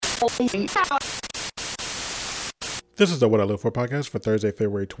This is the What I Live For podcast for Thursday,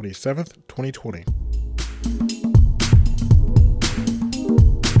 February 27th, 2020.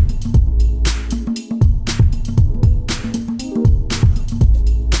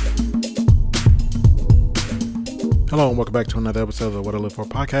 Hello and welcome back to another episode of the What I Live For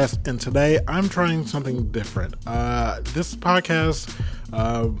podcast. And today I'm trying something different. This podcast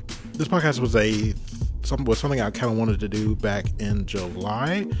was something I kind of wanted to do back in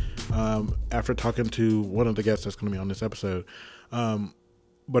July. After talking to one of the guests that's going to be on this episode.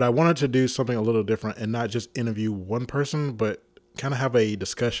 But I wanted to do something a little different and not just interview one person, but kind of have a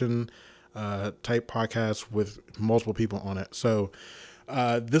discussion type podcast with multiple people on it. So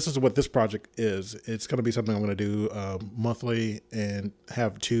this is what this project is. It's going to be something I'm going to do monthly and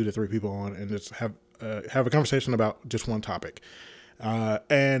have 2 to 3 people on and just have a conversation about just one topic.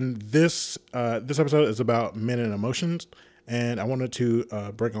 And this episode is about men and emotions. And I wanted to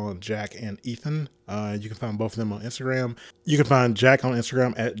bring on Jack and Ethan. You can find both of them on Instagram. You can find Jack on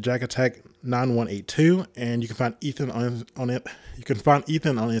Instagram at JackAttack9182, and you can find Ethan on it. You can find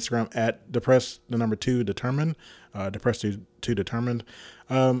Ethan on Instagram at depressed2determined, depressed2determined.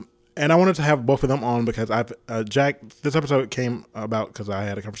 And I wanted to have both of them on because Jack. This episode came about because I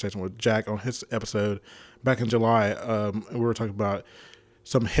had a conversation with Jack on his episode back in July. And we were talking about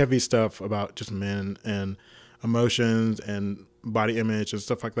some heavy stuff about just men and emotions and body image and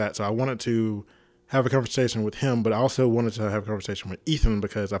stuff like that. So I wanted to have a conversation with him, but I also wanted to have a conversation with Ethan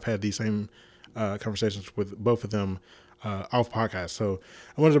because I've had these same conversations with both of them off podcast. So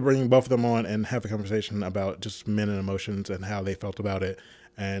I wanted to bring both of them on and have a conversation about just men and emotions and how they felt about it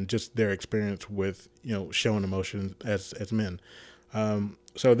and just their experience with, showing emotion as men.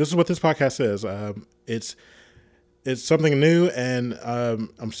 So this is what this podcast is. It's something new, and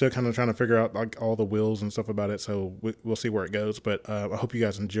I'm still kind of trying to figure out like all the wills and stuff about it. So we'll see where it goes. But I hope you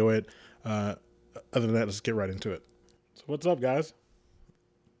guys enjoy it. Other than that, let's get right into it. So what's up, guys?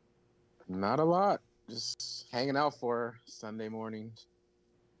 Not a lot. Just hanging out for Sunday morning.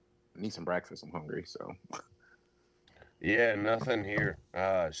 Need some breakfast. I'm hungry. So. Yeah, nothing here.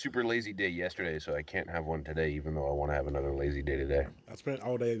 Super lazy day yesterday, so I can't have one today, even though I want to have another lazy day today. I spent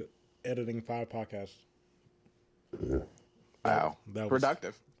all day editing 5 podcasts. Wow, that was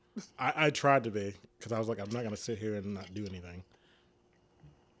productive. I tried to be because I was like, I'm not going to sit here and not do anything.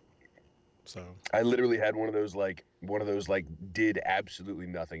 So I literally had one of those did absolutely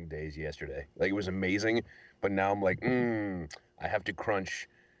nothing days yesterday. Like it was amazing, but now I'm like, I have to crunch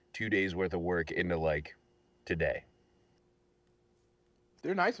 2 days worth of work into like today.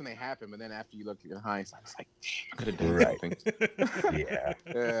 They're nice when they happen, but then after you look in hindsight, it's like, damn, I could have done something.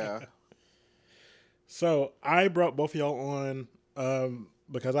 Yeah. So I brought both of y'all on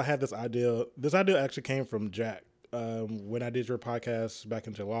because I had this idea. This idea actually came from Jack. When I did your podcast back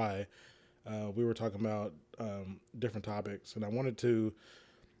in July, we were talking about different topics, and I wanted to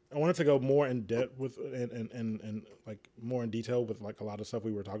go more in depth with and like more in detail with like a lot of stuff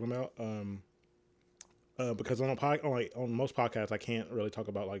we were talking about. Because on most podcasts, I can't really talk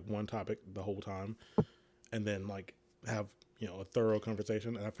about like one topic the whole time, and then like have a thorough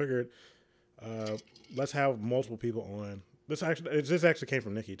conversation. And I figured. Let's have multiple people on. This actually came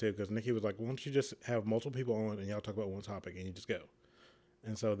from Nikki too, because Nikki was like, "Why don't you just have multiple people on and y'all talk about one topic and you just go?"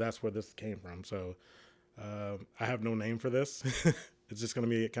 And so that's where this came from. So I have no name for this. It's just going to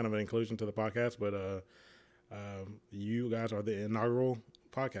be kind of an inclusion to the podcast, but you guys are the inaugural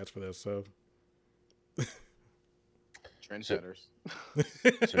podcast for this. So trendsetters.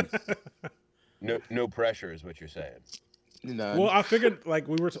 So no pressure is what you're saying. None. Well, I figured like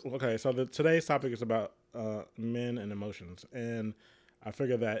we were okay. So today's topic is about men and emotions, and I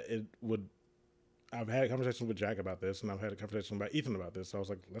figured that it would. I've had conversations with Jack about this, and I've had a conversation about Ethan about this. So I was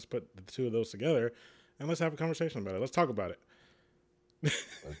like, let's put the 2 of those together, and let's have a conversation about it. Let's talk about it.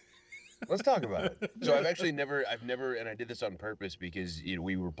 Let's talk about it. So I've never, and I did this on purpose because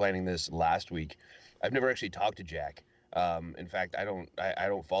we were planning this last week. I've never actually talked to Jack. In fact, I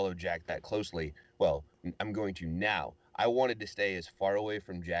don't follow Jack that closely. Well, I'm going to now. I wanted to stay as far away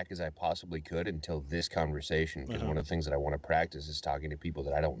from Jack as I possibly could until this conversation, because one of the things that I want to practice is talking to people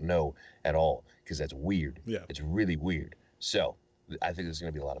that I don't know at all, because that's weird. Yeah. It's really weird. So I think this is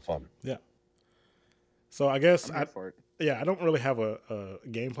going to be a lot of fun. Yeah. So I guess I don't really have a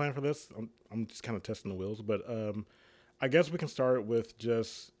game plan for this. I'm just kind of testing the wheels, but I guess we can start with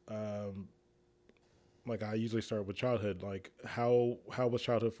just like I usually start with childhood. Like how was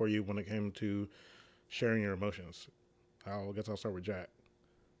childhood for you when it came to sharing your emotions? I guess I'll start with Jack.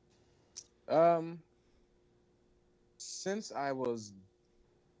 Since I was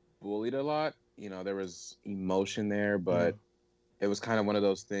bullied a lot, there was emotion there, but it was kind of one of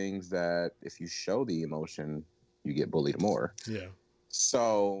those things that if you show the emotion, you get bullied more. Yeah.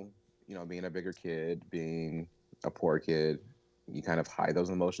 So, being a bigger kid, being a poor kid, you kind of hide those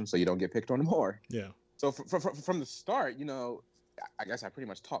emotions so you don't get picked on more. Yeah. So from the start, I guess I pretty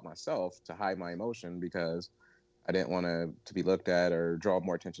much taught myself to hide my emotion because I didn't want to be looked at or draw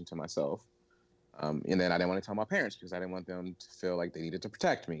more attention to myself. And then I didn't want to tell my parents because I didn't want them to feel like they needed to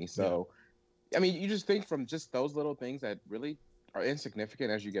protect me. So, I mean, you just think from just those little things that really are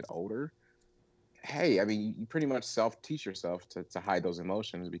insignificant as you get older. Hey, I mean, you pretty much self-teach yourself to hide those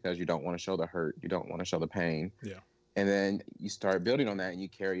emotions because you don't want to show the hurt. You don't want to show the pain. Yeah. And then you start building on that and you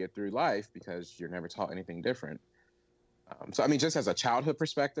carry it through life because you're never taught anything different. So, I mean, just as a childhood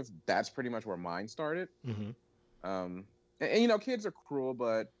perspective, that's pretty much where mine started. Mm-hmm. And kids are cruel,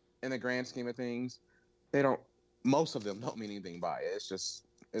 but in the grand scheme of things, most of them don't mean anything by it. It's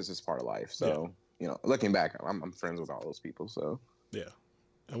just part of life. So, looking back, I'm friends with all those people. So, yeah.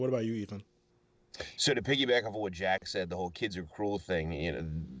 And what about you, Ethan? So to piggyback off of what Jack said, the whole kids are cruel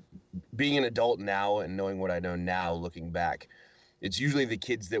thing, being an adult now and knowing what I know now, looking back, it's usually the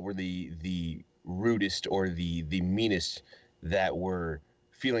kids that were the rudest or the meanest that were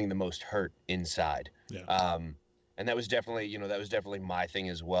feeling the most hurt inside. Yeah. And that was definitely my thing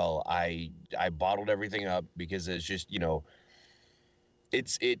as well. I bottled everything up because it's just,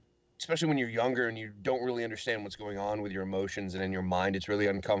 especially when you're younger and you don't really understand what's going on with your emotions and in your mind, it's really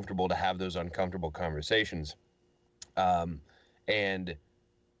uncomfortable to have those uncomfortable conversations. And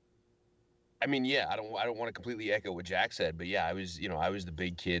I mean, yeah, I don't want to completely echo what Jack said, but yeah, I was the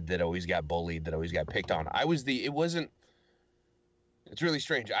big kid that always got bullied, that always got picked on. It's really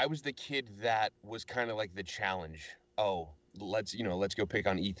strange. I was the kid that was kind of like the challenge. Oh, let's go pick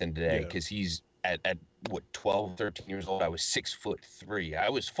on Ethan today because he's at what 12, 13 years old. I was 6'3". I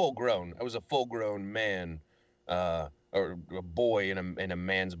was full grown. I was a full grown man, or a boy in a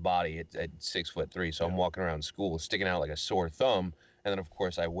man's body at 6'3". So I'm walking around school sticking out like a sore thumb. And then of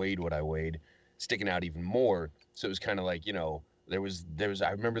course I weighed what I weighed, sticking out even more. So it was kind of like, there was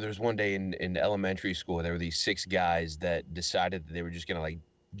I remember there was one day in elementary school, there were these 6 guys that decided that they were just gonna like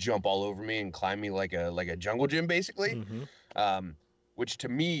jump all over me and climb me like a jungle gym basically. Mm-hmm. Which to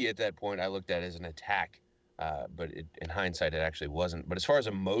me at that point I looked at as an attack, but in hindsight it actually wasn't. But as far as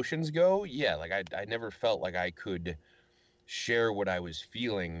emotions go, yeah, like I never felt like I could share what I was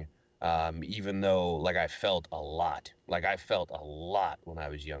feeling, even though like I felt a lot when I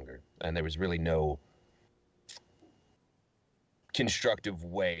was younger, and there was really no constructive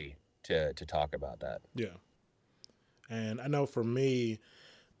way to talk about that. Yeah. And I know for me,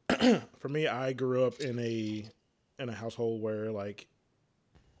 I grew up in a household where like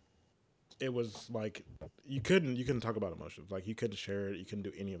it was like you couldn't talk about emotions, like you couldn't share it, you couldn't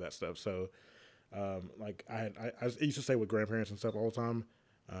do any of that stuff. So like I used to stay with grandparents and stuff all the time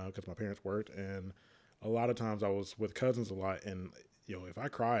because my parents worked, and a lot of times I was with cousins a lot, and if I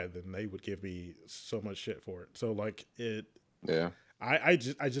cried, then they would give me so much shit for it. So like it. Yeah. I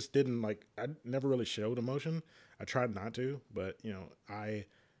just didn't like. I never really showed emotion. I tried not to, but I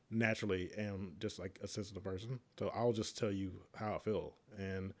naturally am just like a sensitive person. So I'll just tell you how I feel,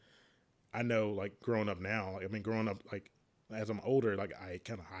 and I know like growing up now. Growing up like as I'm older, like I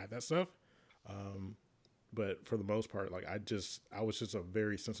kind of hide that stuff. But for the most part, like I was just a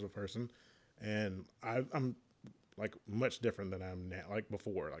very sensitive person, and I'm like much different than I'm now. Like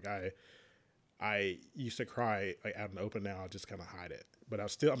before, like I used to cry like out in the open. Now I just kind of hide it, but I'm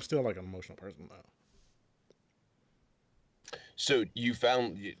still like an emotional person though. So you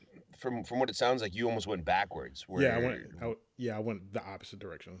found, from what it sounds like, you almost went backwards. Yeah, I went the opposite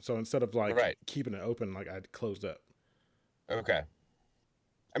direction. So instead of like keeping it open, like I closed up. Okay.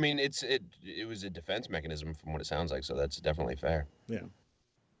 I mean, it was a defense mechanism from what it sounds like. So that's definitely fair. Yeah.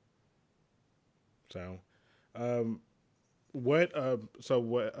 So,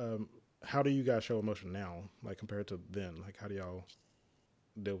 how do you guys show emotion now, like compared to then? Like, how do y'all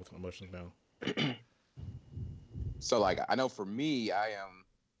deal with emotions now? So, like, I know for me,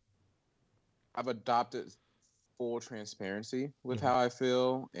 I've adopted full transparency with how I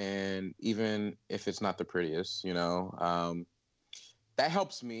feel, and even if it's not the prettiest, that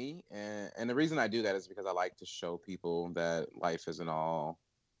helps me. And the reason I do that is because I like to show people that life isn't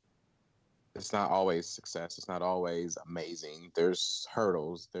it's not always success. It's not always amazing. There's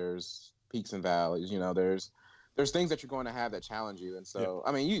hurdles. There's peaks and valleys. There's things that you're going to have that challenge you. And so,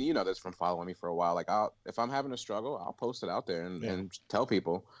 I mean, you know this from following me for a while. Like, if I'm having a struggle, I'll post it out there and tell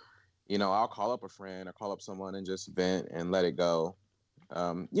people. I'll call up a friend or call up someone and just vent and let it go.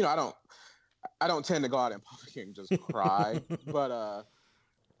 I don't tend to go out in public and just cry, but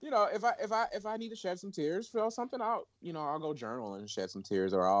if I need to shed some tears for something, I'll go journal and shed some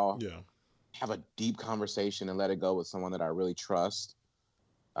tears, or I'll Yeah. have a deep conversation and let it go with someone that I really trust.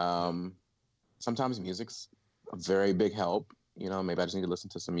 Sometimes music's a very big help. Maybe I just need to listen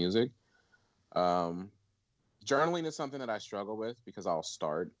to some music. Journaling is something that I struggle with because I'll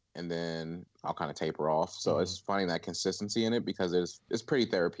start and then I'll kind of taper off. So it's finding that consistency in it because it's pretty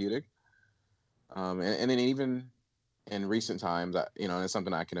therapeutic. And then even in recent times, and it's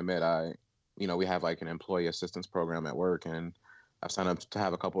something I can admit, we have like an employee assistance program at work, and I've signed up to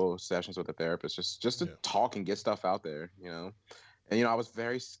have a couple of sessions with a therapist just to talk and get stuff out there, And, I was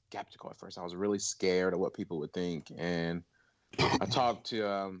very skeptical at first. I was really scared of what people would think. And I talked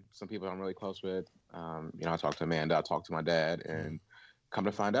to some people I'm really close with. I talked to Amanda, I talked to my dad, and come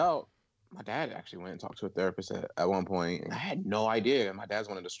to find out, my dad actually went and talked to a therapist at one point, and I had no idea. My dad's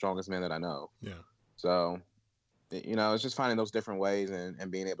one of the strongest men that I know. Yeah. So, it's just finding those different ways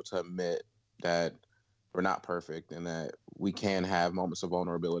and being able to admit that we're not perfect and that we can have moments of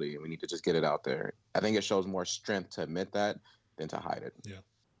vulnerability and we need to just get it out there. I think it shows more strength to admit that than to hide it. Yeah.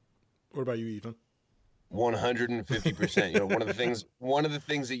 What about you, Ethan? 150%. One of the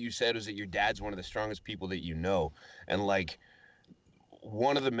things that you said was that your dad's one of the strongest people that you know. And like,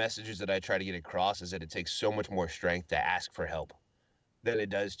 one of the messages that I try to get across is that it takes so much more strength to ask for help than it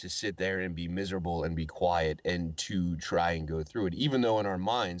does to sit there and be miserable and be quiet and to try and go through it. Even though in our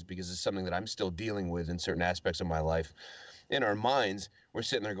minds, because it's something that I'm still dealing with in certain aspects of my life, in our minds, we're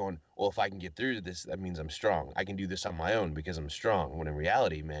sitting there going, well, if I can get through this, that means I'm strong. I can do this on my own because I'm strong. When in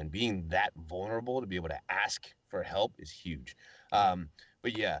reality, man, being that vulnerable to be able to ask for help is huge.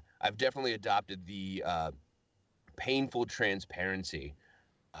 But yeah, I've definitely adopted the painful transparency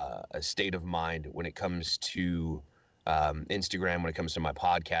a state of mind when it comes to Instagram, when it comes to my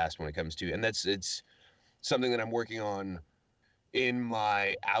podcast, and it's something that I'm working on in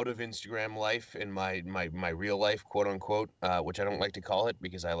my out of Instagram life, in my real life, quote unquote, which I don't like to call it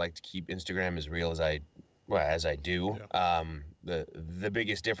because I like to keep Instagram as real as I do. Yeah. The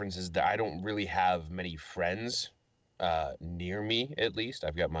biggest difference is that I don't really have many friends near me. At least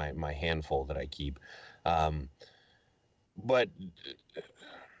I've got my handful that I keep, but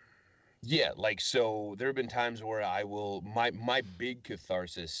yeah, like, so there have been times where my big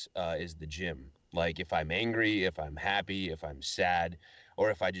catharsis is the gym. Like, if I'm angry, if I'm happy, if I'm sad, or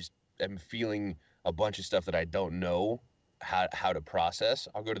if I just am feeling a bunch of stuff that I don't know how to process,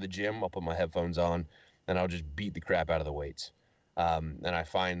 I'll go to the gym, I'll put my headphones on, and I'll just beat the crap out of the weights. And I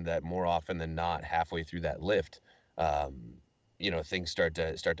find that more often than not, halfway through that lift, things start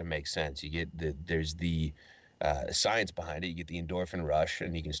to make sense. You get there's the science behind it. You get the endorphin rush,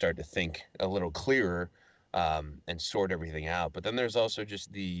 and you can start to think a little clearer and sort everything out. But then there's also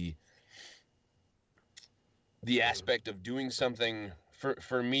just the aspect of doing something.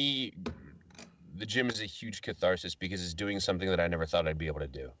 For me, the gym is a huge catharsis because it's doing something that I never thought I'd be able to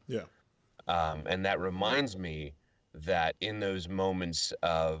do. Yeah. And that reminds me that in those moments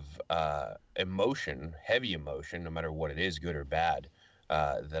of emotion, heavy emotion, no matter what it is, good or bad,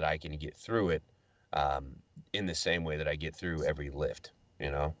 that I can get through it in the same way that I get through every lift,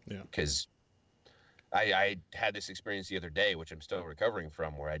 Yeah. because I had this experience the other day, which I'm still recovering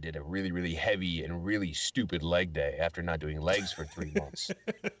from, where I did a really, really heavy and really stupid leg day after not doing legs for 3 months.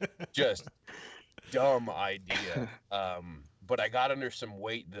 Just dumb idea. But I got under some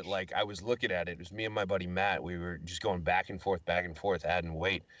weight that, like, I was looking at it. It was me and my buddy Matt. We were just going back and forth, adding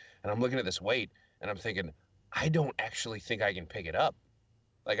weight. And I'm looking at this weight, and I'm thinking, I don't actually think I can pick it up.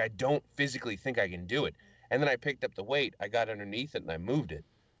 Like, I don't physically think I can do it. And then I picked up the weight, I got underneath it, and I moved it.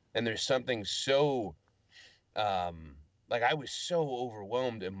 And there's something so, like, I was so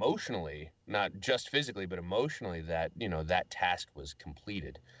overwhelmed emotionally, not just physically, but emotionally, that, that task was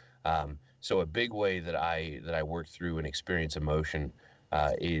completed. So a big way that I work through and experience emotion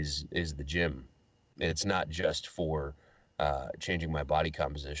is the gym. It's not just for changing my body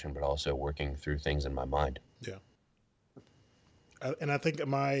composition, but also working through things in my mind. Yeah. And I think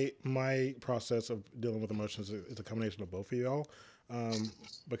my process of dealing with emotions is a combination of both of y'all,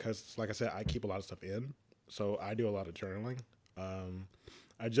 because, like I said, I keep a lot of stuff in, so I do a lot of journaling.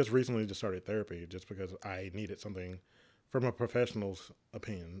 I just recently started therapy just because I needed something from a professional's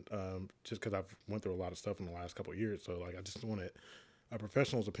opinion, just because I've went through a lot of stuff in the last couple of years, so like I just wanted a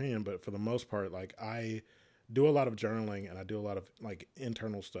professional's opinion. But for the most part, like, I do a lot of journaling and I do a lot of like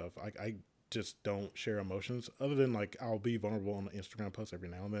internal stuff. I just don't share emotions, other than like I'll be vulnerable on the Instagram post every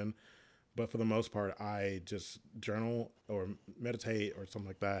now and then. But for the most part, I just journal or meditate or something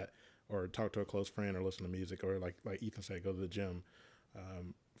like that, or talk to a close friend or listen to music, or like Ethan said, go to the gym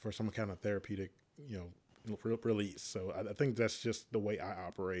for some kind of therapeutic, release. So I think that's just the way I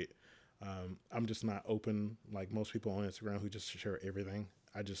operate. I'm just not open like most people on Instagram who just share everything.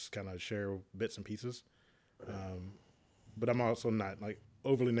 I just kind of share bits and pieces. But I'm also not like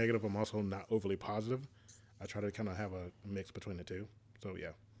overly negative. I'm also not overly positive. I try to kind of have a mix between the two. So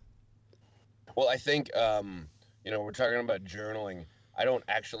yeah. Well, I think we're talking about journaling. I don't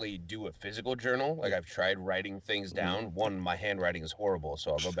actually do a physical journal. Like I've tried writing things down. One, my handwriting is horrible,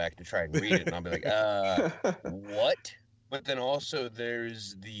 so I'll go back to try and read it, and I'll be like, what? But then also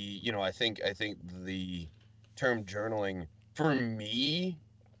there's I think the term journaling for me,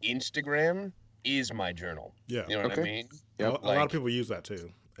 Instagram is my journal. Yeah. You know what I mean? Yep. A lot of people use that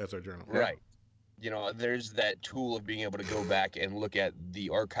too as their journal. Right. There's that tool of being able to go back and look at the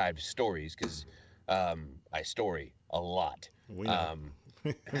archived stories because I story a lot. We know.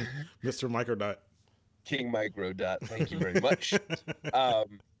 Mr. Microdot. King Microdot. Thank you very much.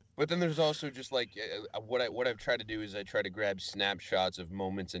 But then there's also just like what I've tried to do is I try to grab snapshots of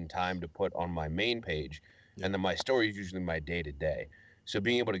moments in time to put on my main page, and then my story is usually my day to day. So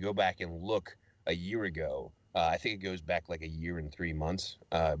being able to go back and look a year ago, I think it goes back like a year and 3 months.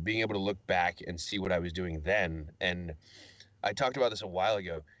 Being able to look back and see what I was doing then, and I talked about this a while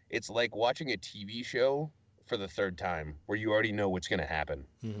ago. It's like watching a TV show for the third time, where you already know what's going to happen.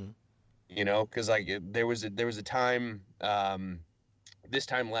 Mm-hmm. Because like there was a time. This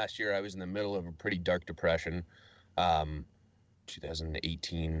time last year, I was in the middle of a pretty dark depression,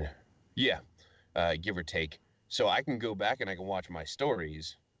 2018, give or take. So I can go back and I can watch my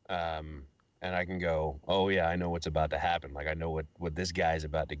stories, and I can go, oh yeah, I know what's about to happen. Like I know what this guy's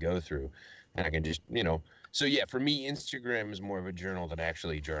about to go through, and I can just, So yeah, for me, Instagram is more of a journal than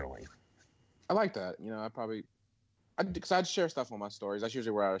actually journaling. I like that. Because I'd share stuff on my stories. That's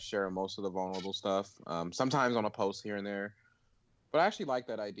usually where I share most of the vulnerable stuff. Sometimes on a post here and there. But I actually like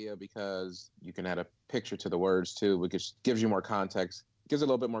that idea because you can add a picture to the words too, which gives you more context, gives it a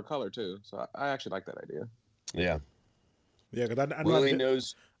little bit more color too. So I actually like that idea. Yeah. Yeah,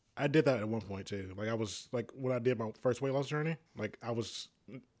 because I did that at one point too. Like I was like when I did my first weight loss journey, like I was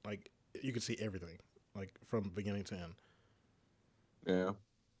like you could see everything, like from beginning to end. Yeah.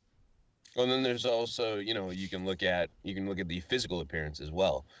 Well, then there's also you can look at the physical appearance as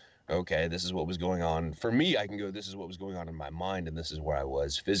well. Okay, this is what was going on. For me, I can go, this is what was going on in my mind, and this is where I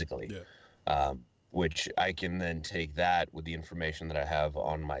was physically. Yeah. Which I can then take that with the information that I have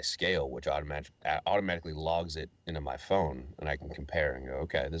on my scale, which automatically logs it into my phone, and I can compare and go,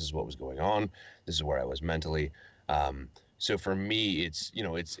 okay, this is what was going on. This is where I was mentally. So for me, it's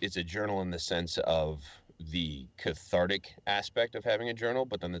a journal in the sense of the cathartic aspect of having a journal,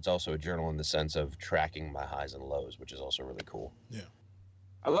 but then it's also a journal in the sense of tracking my highs and lows, which is also really cool. Yeah.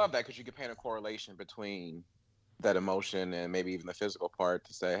 I love that because you can paint a correlation between that emotion and maybe even the physical part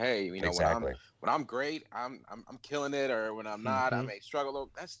to say, hey, exactly. when I'm great, I'm killing it, or when I'm not, I may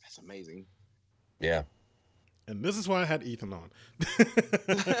struggle. That's amazing. Yeah. And this is why I had Ethan on,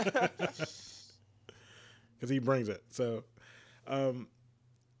 because he brings it. So,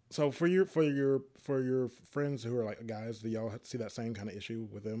 so for your friends who are like guys, do y'all see that same kind of issue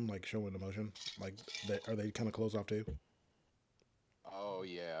with them, like showing emotion? Like, are they kind of closed off too? Oh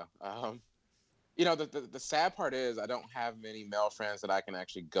yeah. The sad part is I don't have many male friends that I can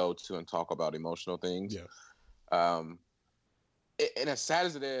actually go to and talk about emotional things. Yeah. And as sad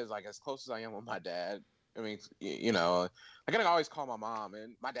as it is, like as close as I am with my dad, I mean, I can always call my mom,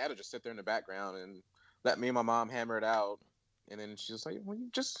 and my dad will just sit there in the background and let me and my mom hammer it out. And then she's like, well, you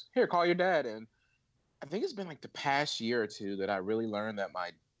just here, call your dad. And I think it's been like the past year or two that I really learned that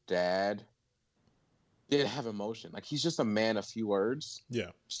my dad did have emotion. Like he's just a man of few words.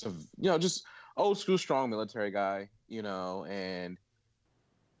 Yeah. Just old school, strong military guy, and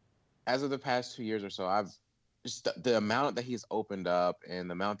as of the past 2 years or so, I've just the amount that he's opened up and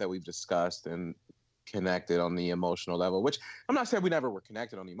the amount that we've discussed and connected on the emotional level, which I'm not saying we never were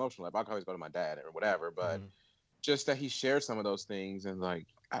connected on the emotional level. I could always go to my dad or whatever, but just that he shared some of those things. And like,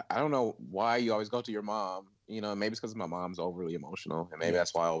 I don't know why you always go to your mom, maybe it's because my mom's overly emotional, and maybe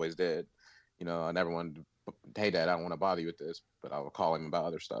that's why I always did. I never wanted to, hey dad, I don't want to bother you with this, but I would call him about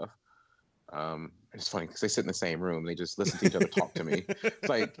other stuff. It's funny because they sit in the same room. They just listen to each other talk to me. It's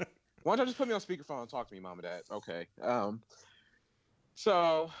like, why don't you just put me on speakerphone and talk to me, mom and dad? Okay.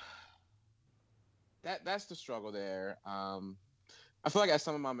 So that's the struggle there. I feel like as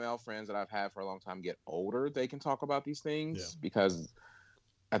some of my male friends that I've had for a long time get older, they can talk about these things because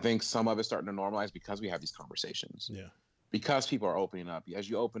I think some of it's starting to normalize because we have these conversations. Yeah. Because people are opening up. As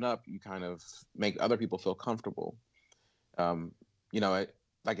you open up, you kind of make other people feel comfortable.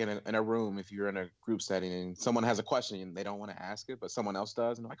 like in a room, if you're in a group setting and someone has a question and they don't want to ask it, but someone else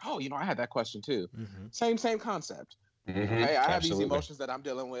does, and like, oh, I had that question too. Same concept. Hey, I have these emotions that I'm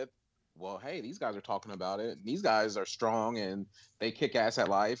dealing with. Well, hey, these guys are talking about it. These guys are strong and they kick ass at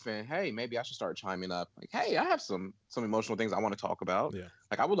life. And hey, maybe I should start chiming up. Like, hey, I have some emotional things I want to talk about. Yeah.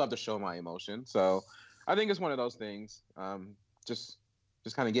 Like, I would love to show my emotion. So I think it's one of those things. Just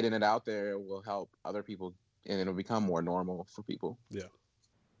kind of getting it out there will help other people, and it'll become more normal for people. Yeah.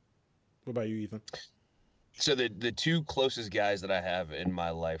 What about you, Ethan? So the two closest guys that I have in my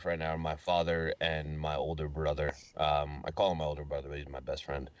life right now are my father and my older brother. I call him my older brother, but he's my best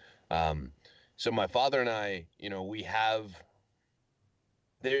friend. So my father and I, we have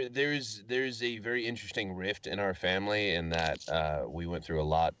there's a very interesting rift in our family in that we went through a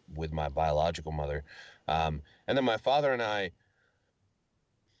lot with my biological mother, and then my father and I.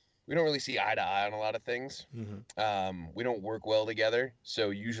 We don't really see eye to eye on a lot of things. We don't work well together. So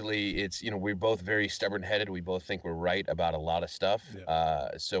usually it's, we're both very stubborn headed. We both think we're right about a lot of stuff.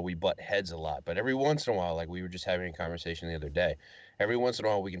 Yeah. So we butt heads a lot. But every once in a while, like we were just having a conversation the other day, every once in a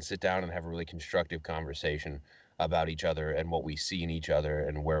while we can sit down and have a really constructive conversation about each other and what we see in each other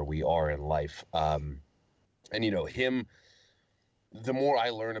and where we are in life. And, him, the more I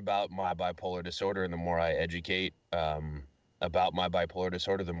learn about my bipolar disorder and the more I educate, about my bipolar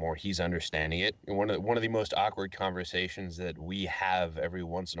disorder, the more he's understanding it. And one of the most awkward conversations that we have every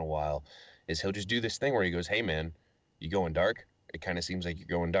once in a while is he'll just do this thing where he goes, "Hey man, you going dark? It kind of seems like you're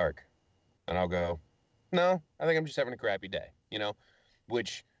going dark." And I'll go, "No, I think I'm just having a crappy day,"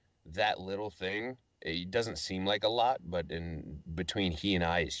 which that little thing, it doesn't seem like a lot, but in between he and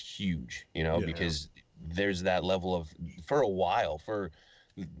I is huge, because there's that level of, for a while, for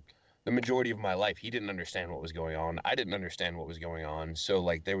the majority of my life, he didn't understand what was going on. I didn't understand what was going on. So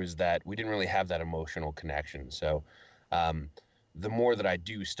like there was that, we didn't really have that emotional connection. So the more that I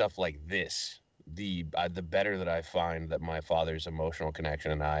do stuff like this, the better that I find that my father's emotional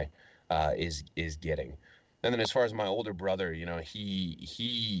connection and I is getting. And then as far as my older brother,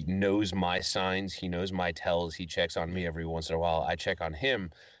 he knows my signs. He knows my tells. He checks on me every once in a while. I check on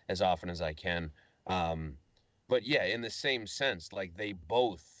him as often as I can. But yeah, in the same sense, like they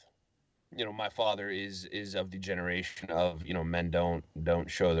both, my father is of the generation of, men don't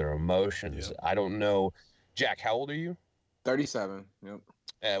show their emotions. Yep. I don't know. Jack, how old are you? 37.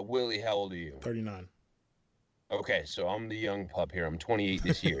 Yep. Willie, how old are you? 39. Okay, so I'm the young pup here. I'm 28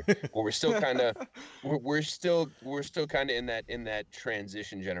 this year. But we're still kind of we're still kind of in that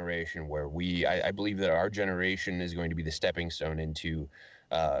transition generation where I believe that our generation is going to be the stepping stone into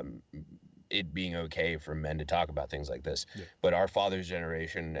it being okay for men to talk about things like this. Yeah. But our father's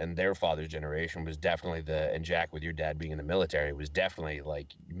generation and their father's generation was definitely and Jack, with your dad being in the military, was definitely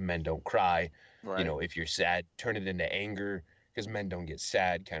like, men don't cry. Right. If you're sad, turn it into anger because men don't get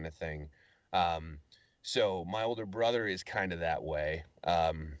sad kind of thing. So my older brother is kind of that way.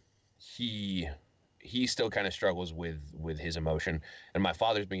 He still kind of struggles with his emotion, and my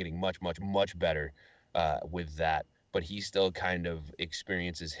father's been getting much, much, much better with that. But he still kind of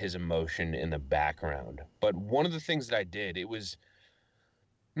experiences his emotion in the background. But one of the things that I did, it was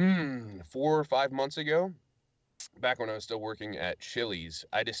 4 or 5 months ago, back when I was still working at Chili's,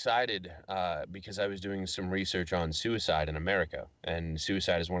 I decided, because I was doing some research on suicide in America, and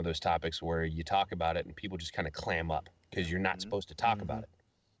suicide is one of those topics where you talk about it and people just kind of clam up because you're not supposed to talk about it.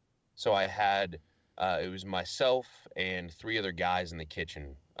 So I had, it was myself and 3 other guys in the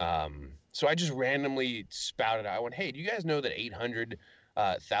kitchen. So I just randomly spouted out. I went, "Hey, do you guys know that 800,000,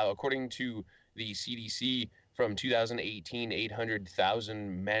 according to the CDC from 2018,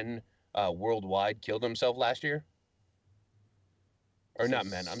 800,000 men worldwide killed themselves last year?" Or not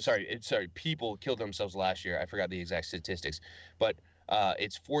men, I'm sorry. People killed themselves last year. I forgot the exact statistics. But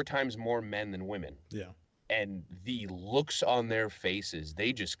it's 4 times more men than women. Yeah. And the looks on their faces,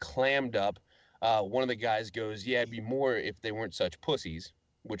 they just clammed up. One of the guys goes, "Yeah, it'd be more if they weren't such pussies,"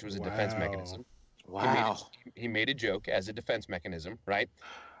 which was a defense mechanism. Wow. He made a joke as a defense mechanism, right?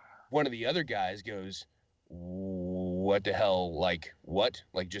 One of the other guys goes, "What the hell? Like, what?"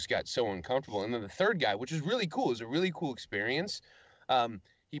 Like, just got so uncomfortable. And then the third guy, which is really cool, it was a really cool experience.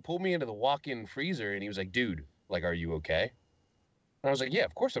 He pulled me into the walk-in freezer and he was like, "Dude, like, are you okay?" And I was like, "Yeah,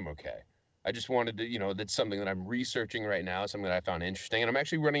 of course I'm okay. I just wanted to, that's something that I'm researching right now, something that I found interesting. And I'm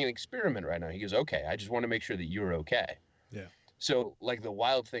actually running an experiment right now." He goes, "Okay, I just want to make sure that you're okay." Yeah. So, like, the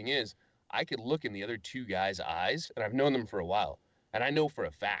wild thing is, I could look in the other 2 guys' eyes, and I've known them for a while. And I know for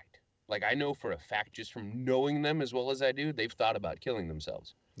a fact, just from knowing them as well as I do, they've thought about killing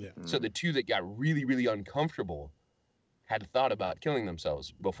themselves. Yeah. So the 2 that got really, really uncomfortable had thought about killing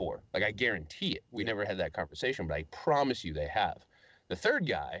themselves before. Like, I guarantee it. We never had that conversation, but I promise you they have. The third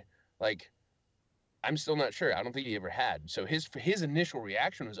guy, like, I'm still not sure. I don't think he ever had. So his initial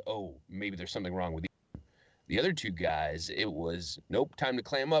reaction was, oh, maybe there's something wrong with you. The other two guys, it was, nope, time to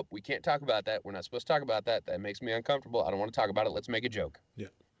clam up. We can't talk about that. We're not supposed to talk about that. That makes me uncomfortable. I don't want to talk about it. Let's make a joke. Yeah.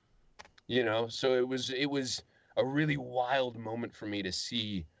 You know, so it was a really wild moment for me to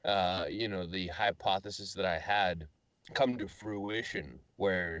see, you know, the hypothesis that I had come to fruition,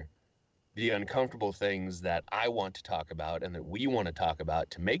 where the uncomfortable things that I want to talk about and that we want to talk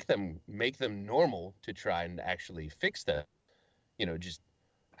about, to make them normal, to try and actually fix them, you know, just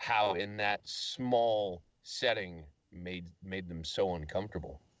how in that small setting made them so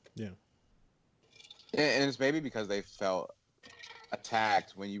uncomfortable. Yeah. And it's maybe because they felt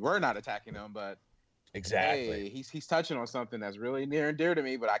attacked when you were not attacking them, but Exactly. hey, he's touching on something that's really near and dear to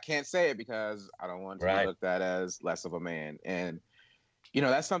me, but I can't say it because I don't want to be looked at as less of a man. And you know,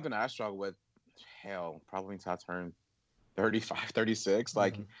 that's something that I struggle with, hell, probably until I turn 35, 36.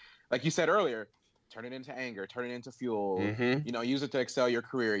 Like you said earlier, turn it into anger, turn it into fuel, you know, use it to excel your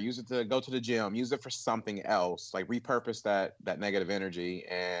career, use it to go to the gym, use it for something else, like repurpose that negative energy.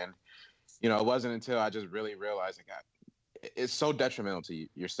 And, you know, it wasn't until I just really realized it's so detrimental to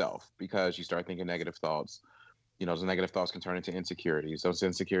yourself, because you start thinking negative thoughts. You know, those negative thoughts can turn into insecurities. Those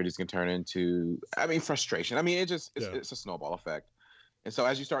insecurities can turn into, frustration. It's a snowball effect. And so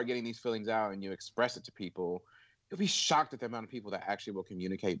as you start getting these feelings out and you express it to people, you'll be shocked at the amount of people that actually will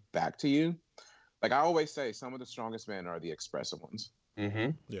communicate back to you. Like I always say, some of the strongest men are the expressive ones.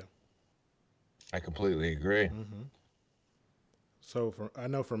 Yeah. I completely agree. So I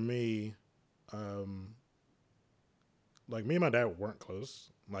know for me, like me and my dad weren't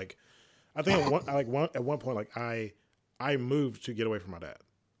close. Like I think at one point, like I moved to get away from my dad,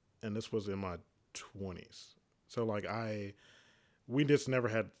 and this was in my 20s. So like we just never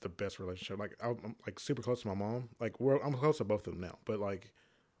had the best relationship. Like I'm like super close to my mom. Like I'm close to both of them now. But like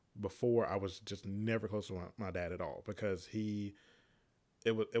before, I was just never close to my dad at all, because it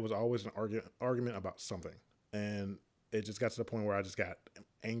was always an argument about something, and it just got to the point where I just got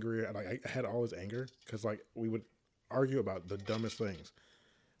angry. Like I had all this anger because like we would argue about the dumbest things,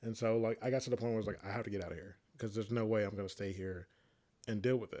 and so like I got to the point where I was like, I have to get out of here, because there's no way I'm gonna stay here and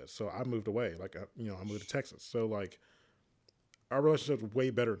deal with this. So I moved away. Like I moved to Texas. So like our relationship's way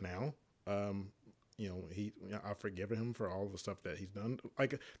better now. I've forgiven him for all the stuff that he's done.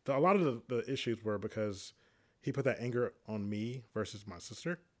 Like a lot of the issues were because he put that anger on me versus my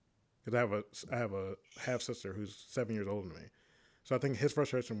sister. Because I have a half sister who's 7 years older than me. So I think his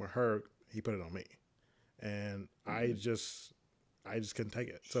frustration with her, he put it on me, and I just couldn't take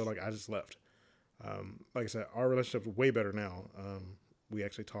it. So like I just left. Like I said, our relationship's way better now. We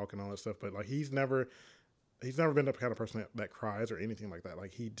actually talk and all that stuff. But like he's never been the kind of person that cries or anything like that.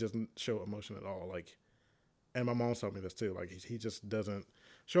 Like he doesn't show emotion at all. Like, and my mom told me this too. Like he just doesn't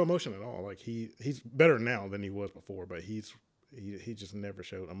show emotion at all. Like he's better now than he was before, but he just never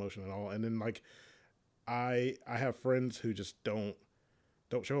showed emotion at all. And then like I have friends who just don't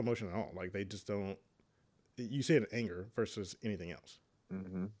show emotion at all. Like they just don't. You see it in anger versus anything else.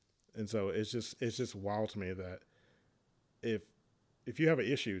 And so it's just wild to me that if you have an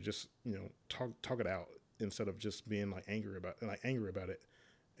issue, just talk it out, instead of just being like angry about it.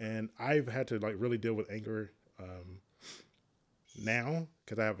 And I've had to like really deal with anger now,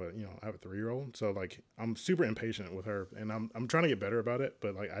 because I have a 3-year-old. So like I'm super impatient with her, and I'm trying to get better about it,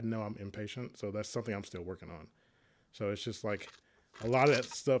 but like I know I'm impatient, so that's something I'm still working on. So it's just like a lot of that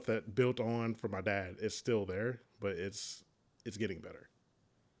stuff that built on from my dad is still there, but it's getting better.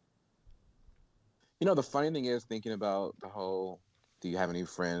 You know, the funny thing is, thinking about the whole, do you have any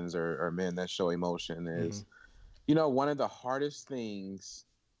friends or men that show emotion, is, one of the hardest things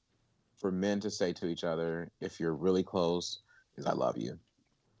for men to say to each other, if you're really close, is I love you.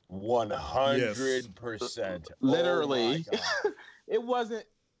 100%. Literally. Oh it wasn't.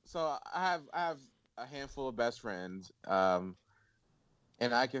 So I have a handful of best friends.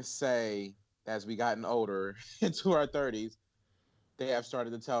 And I can say, as we gotten older into our 30s, they have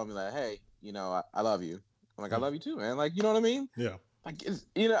started to tell me like, hey, I love you. I'm like, I love you too, man. Like, you know what I mean? Yeah. Like,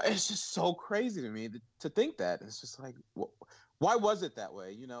 it's just so crazy to me to think that. It's just like, why was it that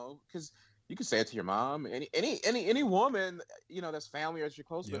way? Because you can say it to your mom, any woman, that's family or that you're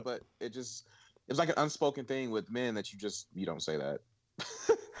close with, but it was like an unspoken thing with men that you don't say that.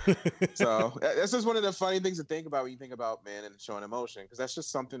 So that's just one of the funny things to think about when you think about men and showing emotion, because that's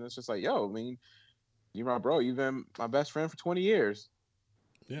just something that's just like, yo, I mean, you're my bro. You've been my best friend for 20 years.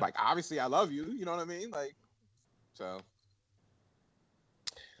 Yeah. Like, obviously, I love you. You know what I mean? Like, so.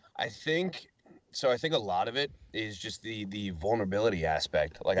 I think a lot of it is just the vulnerability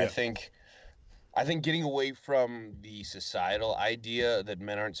aspect. Like, I think I think getting away from the societal idea that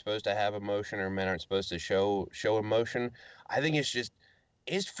men aren't supposed to have emotion or men aren't supposed to show emotion, I think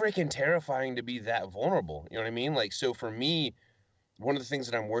it's freaking terrifying to be that vulnerable. You know what I mean? Like, so for me, one of the things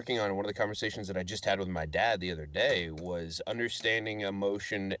that I'm working on, and one of the conversations that I just had with my dad the other day was understanding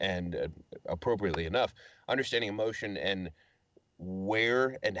emotion and, appropriately enough, understanding emotion and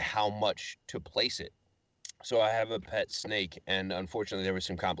where and how much to place it. So I have a pet snake, and unfortunately, there were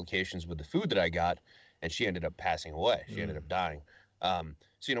some complications with the food that I got, and she ended up passing away. She ended up dying.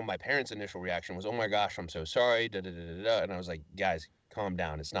 So my parents' initial reaction was, "Oh my gosh, I'm so sorry." Da, da, da, da, da. And I was like, "Guys, calm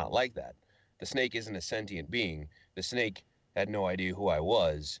down. It's not like that. The snake isn't a sentient being. The snake had no idea who I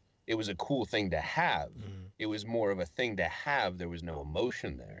was. It was a cool thing to have. It was more of a thing to have. There was no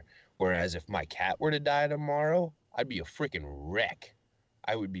emotion there. Whereas if my cat were to die tomorrow, I'd be a freaking wreck.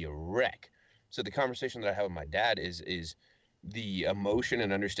 I would be a wreck." So the conversation that I have with my dad is the emotion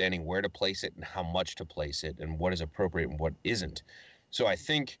and understanding where to place it and how much to place it and what is appropriate and what isn't. So I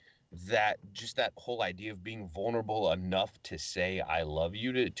think that just that whole idea of being vulnerable enough to say I love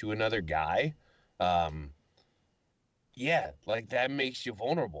you to another guy, yeah, like that makes you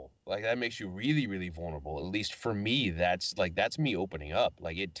vulnerable. Like that makes you really, really vulnerable. At least for me, that's me opening up.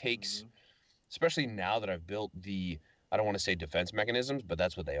 Like it takes, especially now that I've built I don't want to say defense mechanisms, but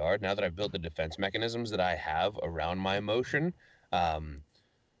that's what they are. Now that I've built the defense mechanisms that I have around my emotion,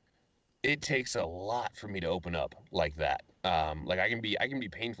 it takes a lot for me to open up like that. Like I can be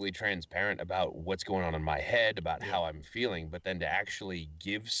painfully transparent about what's going on in my head, about how I'm feeling, but then to actually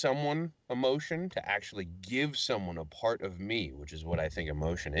give someone emotion, to actually give someone a part of me, which is what I think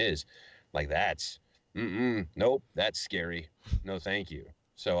emotion is, like that's, nope, that's scary. No, thank you.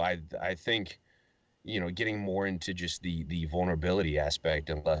 So I think, getting more into just the vulnerability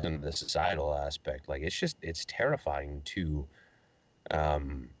aspect and less into the societal aspect, like it's terrifying to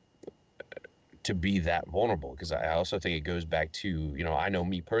be that vulnerable, because I also think it goes back to, I know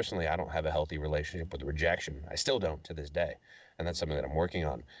me personally, I don't have a healthy relationship with rejection. I still don't to this day. And that's something that I'm working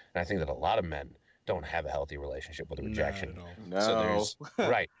on. And I think that a lot of men don't have a healthy relationship with rejection. No. So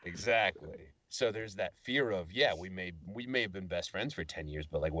right, exactly. So there's that fear of, we may have been best friends for 10 years,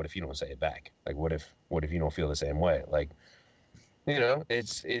 but like, what if you don't say it back? Like, what if you don't feel the same way? Like,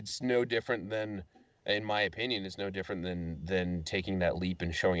 it's no different than, in my opinion, it's no different than taking that leap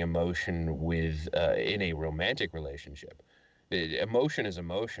and showing emotion with in a romantic relationship. Emotion is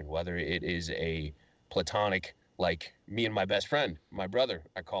emotion, whether it is a platonic, like me and my best friend, my brother,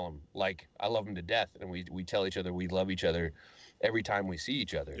 I call him, like I love him to death, and we tell each other we love each other every time we see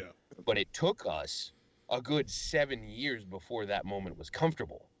each other. Yeah. But it took us a good 7 years before that moment was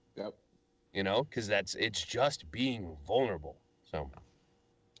comfortable. Yep. Because it's just being vulnerable. So.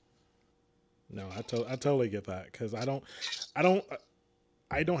 No, I totally get that, because I don't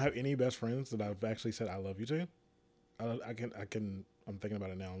have any best friends that I've actually said I love you to. I'm thinking about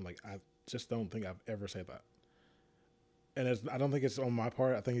it now. I'm like, I just don't think I've ever said that. And I don't think it's on my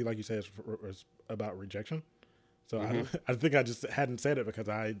part. I think, like you said, it's about rejection. So I think I just hadn't said it because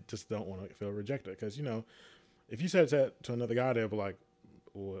I just don't want to feel rejected. Because, if you said that to another guy, they'll be like,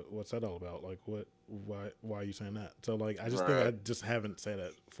 what's that all about? Like, why are you saying that? So, like, I just think I just haven't said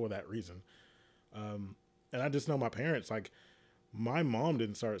it for that reason. And I just know my parents, like, my mom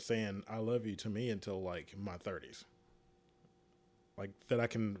didn't start saying I love you to me until like my 30s. Like, that I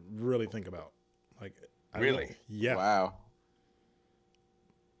can really think about. Like, Really? Yeah. Wow.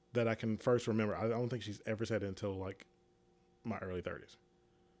 That I can first remember. I don't think she's ever said it until like my early 30s.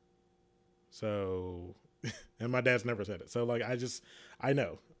 So, and my dad's never said it. So, like, I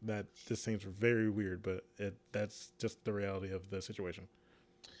know that this seems very weird, but that's just the reality of the situation.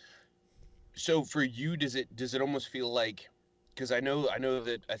 So for you, does it almost feel like, because I know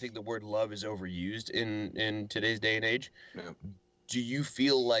that I think the word love is overused in today's day and age. Yeah. Do you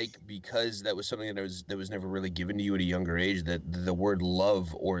feel like, because that was something that was never really given to you at a younger age, that the word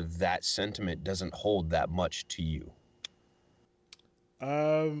love or that sentiment doesn't hold that much to you?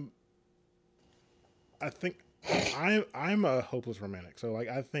 I think I'm a hopeless romantic, so like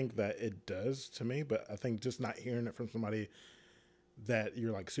I think that it does to me, but I think just not hearing it from somebody that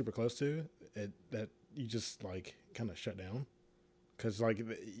you're like super close to, that you just like kind of shut down, because like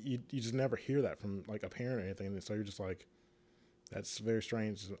you just never hear that from like a parent or anything, and so you're just like, that's very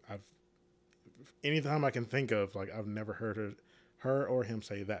strange. Anytime I can think of, like, I've never heard her or him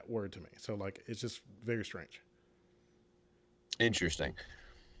say that word to me, so like it's just very strange. Interesting.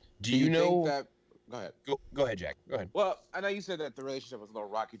 Do you think that? Go ahead. Go ahead, Jack. Go ahead. Well, I know you said that the relationship was a little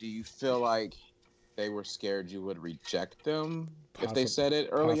rocky. Do you feel like they were scared you would reject them if they said it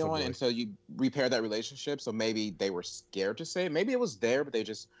early on, and so you repair that relationship? So maybe they were scared to say it. Maybe it was there, but they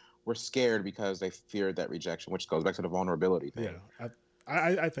just were scared because they feared that rejection, which goes back to the vulnerability thing. Yeah,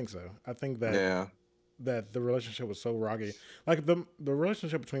 I think so. I think that Yeah. that the relationship was so rocky. Like the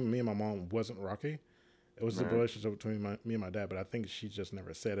relationship between me and my mom wasn't rocky. It was the Right. relationship between me and my dad, but I think she just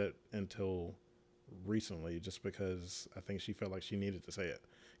never said it until recently, just because I think she felt like she needed to say it.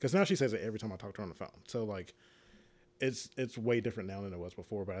 Because now she says it every time I talk to her on the phone. So like, it's way different now than it was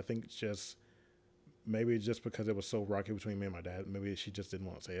before. But I think it's just maybe just because it was so rocky between me and my dad, maybe she just didn't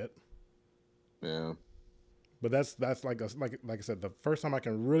want to say it. Yeah. But that's like like I said, the first time I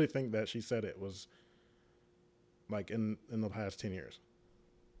can really think that she said it was like in the past 10 years.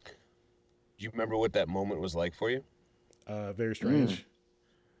 Do you remember what that moment was like for you? Very strange.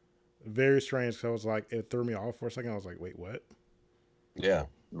 Very strange. So I was like, it threw me off for a second. I was like, wait, what? Yeah.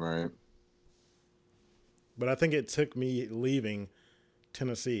 Right. But I think it took me leaving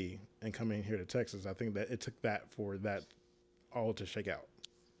Tennessee and coming here to Texas. I think that it took that for that all to shake out.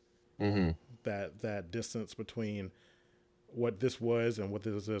 Mm-hmm. That distance between what this was and what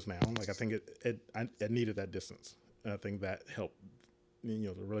this is now. Like I think it needed that distance. And I think that helped,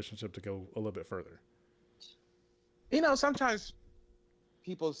 the relationship to go a little bit further. Sometimes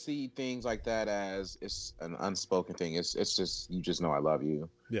people see things like that as it's an unspoken thing. It's just you just know I love you.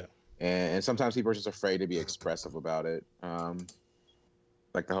 Yeah. And sometimes people are just afraid to be expressive about it.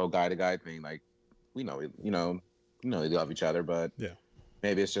 Like the whole guy to guy thing. Like we know they love each other, but yeah,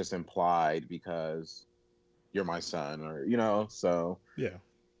 maybe it's just implied because you're my son, or So yeah,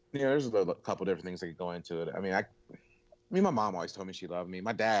 there's a couple different things that could go into it. I mean, my mom always told me she loved me.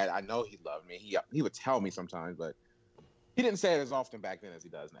 My dad, I know he loved me. He would tell me sometimes, but he didn't say it as often back then as he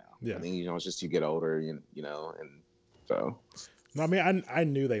does now. Yeah. I mean, it's just you get older, and so. No, I mean, I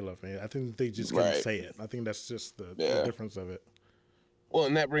knew they loved me. I think they just couldn't Right. say it. I think that's just the difference of it. Well,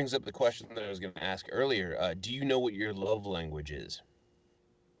 and that brings up the question that I was going to ask earlier. Do you know what your love language is?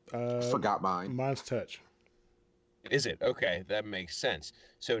 Forgot mine. Mine's touch. Is it? Okay, that makes sense.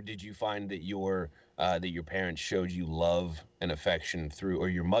 So did you find that your parents showed you love and affection through, or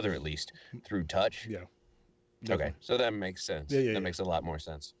your mother at least, through touch? Yeah. Definitely. Okay, so that makes sense. Yeah, that makes a lot more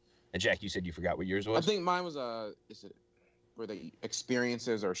sense. And Jack, you said you forgot what yours was? I think mine was is it where the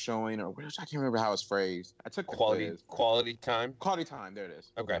experiences are showing, or I can't remember how it's phrased. I took the quiz. Quality time. Quality time. There it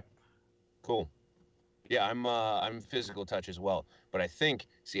is. Okay. Cool. Yeah, I'm physical touch as well, but I think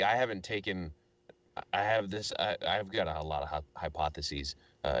I haven't taken. I have this. I've got a lot of hypotheses.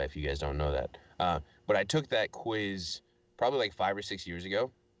 If you guys don't know that, but I took that quiz probably like 5 or 6 years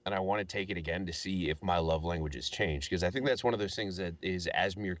ago, and I want to take it again to see if my love language has changed, because I think that's one of those things that is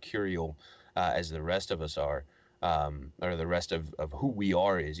as mercurial as the rest of us are, or the rest of who we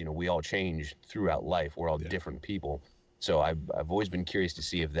are is. We all change throughout life. We're all different people. So I've always been curious to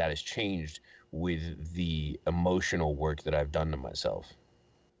see if that has changed with the emotional work that I've done to myself.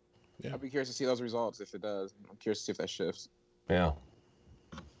 Yeah. I'll be curious to see those results if it does. I'm curious to see if that shifts. Yeah.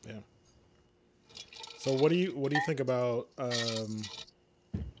 Yeah. So what do you think about?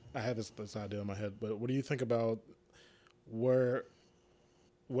 I had this idea in my head, but what do you think about what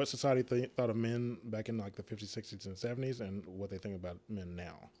society thought of men back in like the 50s, 60s, and 70s, and what they think about men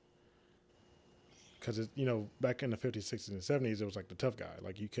now? Because back in the 50s, 60s, and 70s, it was like the tough guy.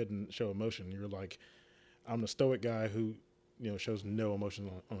 Like you couldn't show emotion. You were like, I'm the stoic guy who shows no emotion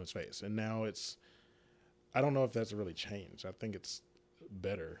on his face. And now I don't know if that's really changed. I think it's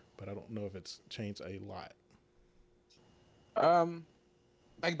better, but I don't know if it's changed a lot.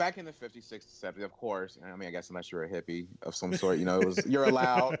 Like back in the 50s, 60s, 70s, of course. I mean, I guess unless you're a hippie of some sort, you're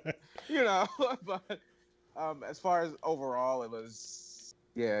allowed, but as far as overall, it was,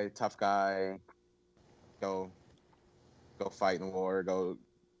 tough guy, go fight in war,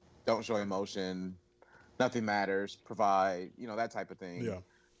 don't show emotion, nothing matters, provide, that type of thing. Yeah.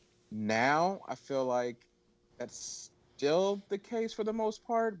 Now I feel like that's still the case for the most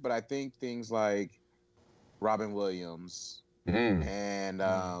part, but I think things like Robin Williams and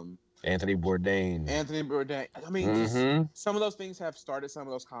Anthony Bourdain. I mean, some of those things have started some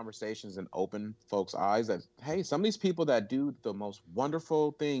of those conversations and opened folks' eyes that, hey, some of these people that do the most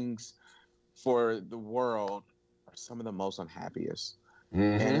wonderful things for the world are some of the most unhappiest.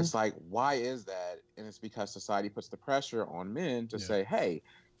 And it's like, why is that? And it's because society puts the pressure on men to say, hey,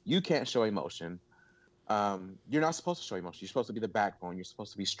 you can't show emotion. You're not supposed to show emotion. You're supposed to be the backbone. You're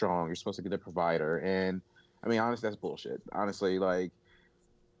supposed to be strong. You're supposed to be the provider. And I mean, honestly, that's bullshit. Honestly, like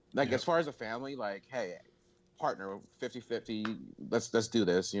as far as a family, like, hey, partner, 50-50, let's do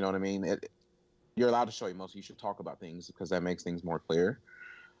this. You know what I mean? You're allowed to show emotion. You should talk about things because that makes things more clear.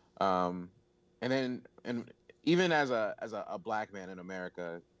 And even as a black man in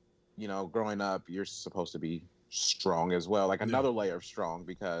America, growing up, you're supposed to be strong as well, like another layer of strong,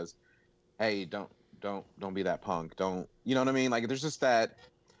 because hey, don't be that punk, don't, you know what I mean, like there's just that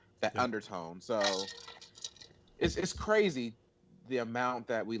undertone. So it's crazy the amount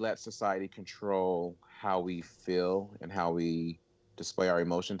that we let society control how we feel and how we display our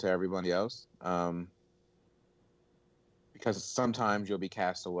emotion to everybody else, because sometimes you'll be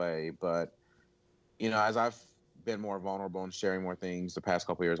cast away. But as I've been more vulnerable and sharing more things the past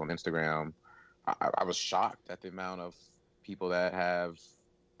couple of years on Instagram, I was shocked at the amount of people that have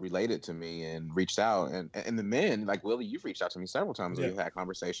related to me and reached out, and the men, like Willie, you've reached out to me several times. We've had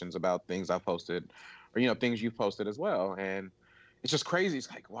conversations about things I've posted, or things you've posted as well, and it's just crazy.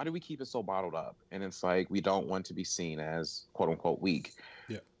 It's like, why do we keep it so bottled up? And it's like, we don't want to be seen as quote unquote weak.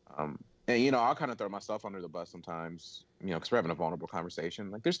 And I'll kind of throw myself under the bus sometimes, because we're having a vulnerable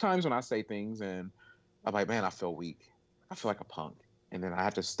conversation. Like, there's times when I say things and I'm like, man, I feel weak, I feel like a punk, and then I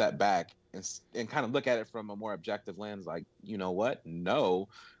have to step back and kind of look at it from a more objective lens. Like, you know what? No,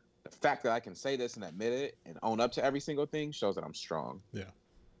 the fact that I can say this and admit it and own up to every single thing shows that I'm strong. Yeah.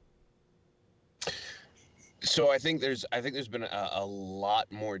 So I think there's been a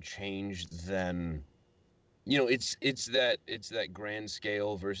lot more change than, it's that grand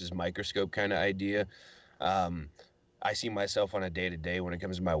scale versus microscope kind of idea. I see myself on a day-to-day when it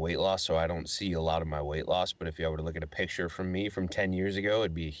comes to my weight loss, so I don't see a lot of my weight loss. But if you were to look at a picture from me from 10 years ago,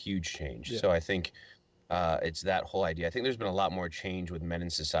 it'd be a huge change. Yeah. So I think it's that whole idea. I think there's been a lot more change with men in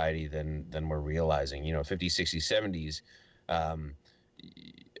society than we're realizing. 50s, 60s, 70s.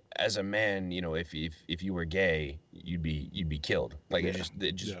 As a man, if you were gay, you'd be killed. Like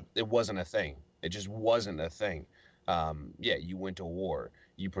it wasn't a thing. It just wasn't a thing. You went to war,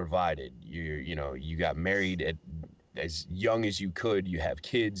 you provided, you got married at as young as you could, you have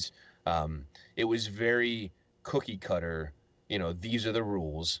kids. It was very cookie cutter. These are the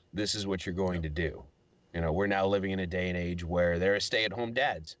rules. This is what you're going to do. We're now living in a day and age where there are stay-at-home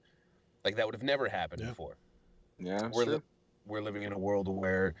dads. Like, that would have never happened before. Yeah, we're living in a world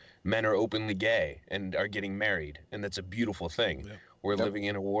where men are openly gay and are getting married, and that's a beautiful thing. Yeah. We're living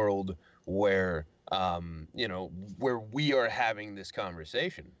in a world where, where we are having this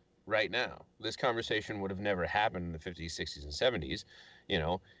conversation right now. This conversation would have never happened in the 50s, 60s, and 70s.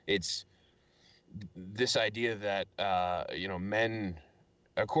 It's this idea that, men,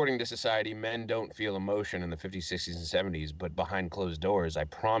 according to society, men don't feel emotion in the 50s, 60s, and 70s, but behind closed doors, I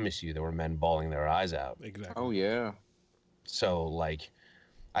promise you there were men bawling their eyes out. Exactly. Oh, yeah. So, like,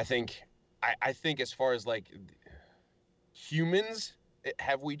 I think as far as, like, humans,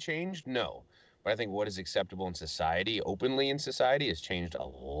 have we changed? No. But I think what is acceptable in society, openly in society, has changed a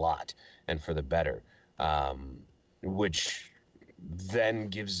lot, and for the better, which then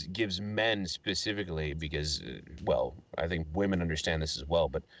gives men specifically, because, I think women understand this as well,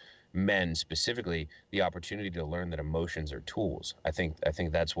 but men specifically, the opportunity to learn that emotions are tools. I think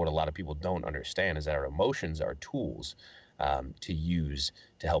that's what a lot of people don't understand, is that our emotions are tools to use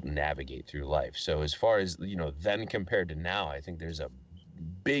to help navigate through life. So as far as, then compared to now, I think there's a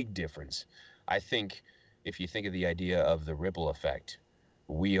big difference. I think if you think of the idea of the ripple effect,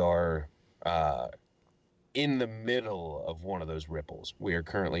 we are in the middle of one of those ripples. We are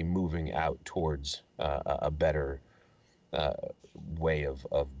currently moving out towards a better way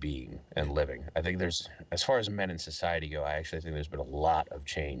of being and living. I think there's, as far as men in society go, I actually think there's been a lot of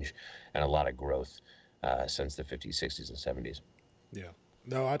change and a lot of growth since the 50s, 60s, and 70s. Yeah.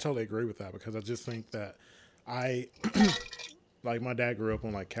 No, I totally agree with that, because I just think that like, my dad grew up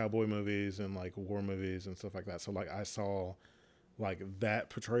on, like, cowboy movies and, like, war movies and stuff like that. So, like, I saw, like,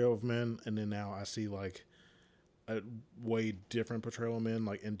 that portrayal of men, and then now I see, like, a way different portrayal of men,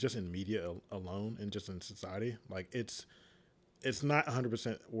 like, just in media alone and just in society. Like, it's not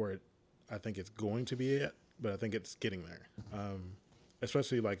 100% where I think it's going to be yet, but I think it's getting there.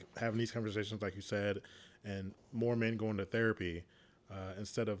 Especially, like, having these conversations, like you said, and more men going to therapy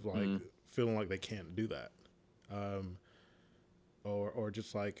instead of, like, feeling like they can't do that. Or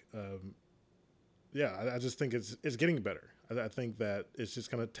just like, I just think it's getting better. I think that it's just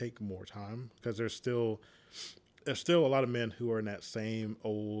going to take more time, because there's still a lot of men who are in that same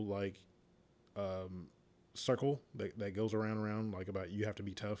old, like, circle that goes around, like, about you have to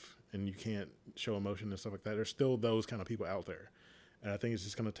be tough and you can't show emotion and stuff like that. There's still those kind of people out there. And I think it's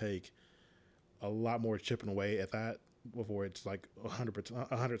just going to take a lot more chipping away at that before it's, like,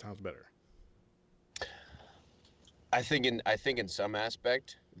 100 times better. I think in some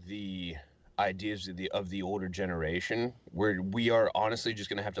aspect, the ideas of the older generation, where we are honestly just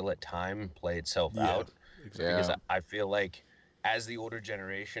going to have to let time play itself out. Exactly. Because I feel like as the older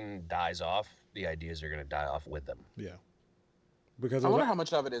generation dies off, the ideas are going to die off with them. Yeah. Because I wonder how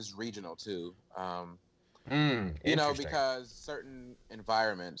much of it is regional too. You know, Interesting. because certain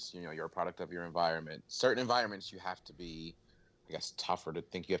environments, you know, you're a product of your environment. Certain environments you have to be, I guess, tougher to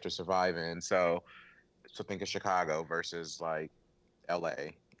think you have to survive in. So think of Chicago versus like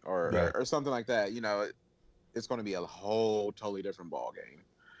LA Right. or something like that. You know, it's going to be a whole totally different ball game.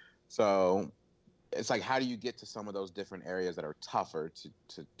 So it's like, how do you get to some of those different areas that are tougher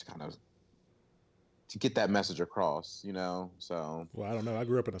to kind of to get that message across, you know? So Well, I don't know. I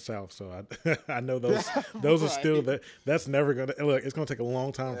grew up in the South, so I I know those are still Right. that's never gonna look. It's gonna take a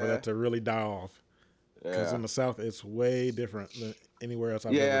long time for Yeah. that to really die off. Because Yeah. in the South, it's way different than anywhere else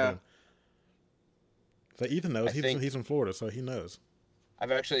I've ever Yeah. been. So Ethan knows. I think He's from Florida, so he knows.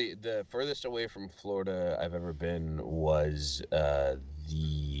 I've actually the furthest away from Florida I've ever been was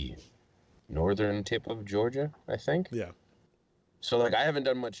the northern tip of Georgia, I think. Yeah. So like I haven't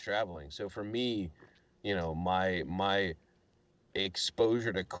done much traveling. So for me, you know, my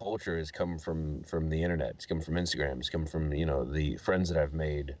exposure to culture has come from the internet. It's come from Instagram. It's come from, you know, the friends that I've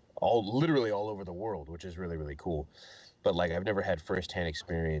made literally all over the world, which is really, really cool. But like I've never had firsthand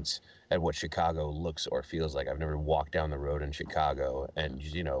experience at what Chicago looks or feels like. I've never walked down the road in Chicago and,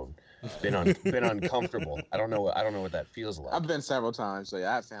 you know, been uncomfortable. I don't know what that feels like. I've been several times, so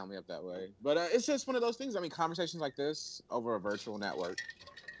yeah, I have family up that way. But it's just one of those things. I mean, conversations like this over a virtual network,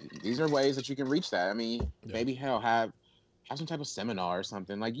 these are ways that you can reach that. I mean, Yeah. maybe hell have some type of seminar or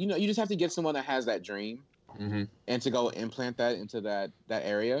something. Like, you know, you just have to get someone that has that dream Mm-hmm. and to go implant that into that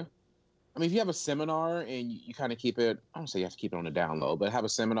area. I mean, if you have a seminar and you kind of keep it, I don't say you have to keep it on the down low, but have a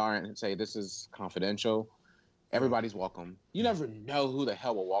seminar and say this is confidential. Everybody's welcome. You never know who the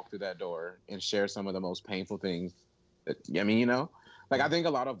hell will walk through that door and share some of the most painful things. I mean, you know, like I think a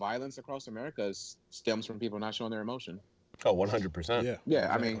lot of violence across America stems from people not showing their emotion. Oh, 100%. Yeah.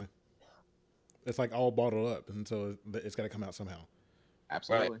 Yeah, I mean, it's like all bottled up, and so it's got to come out somehow.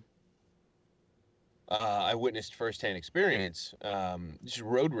 absolutely. I witnessed firsthand experience, just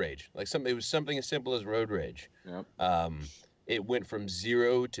road rage. Like it was something as simple as road rage. Yep. It went from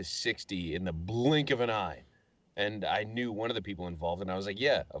 0 to 60 in the blink of an eye. And I knew one of the people involved, and I was like,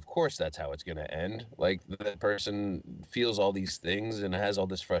 yeah, of course that's how it's going to end. Like, that person feels all these things and has all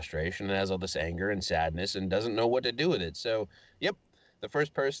this frustration and has all this anger and sadness and doesn't know what to do with it. So, yep, the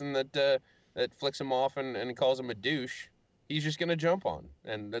first person that flicks him off and calls him a douche, he's just going to jump on.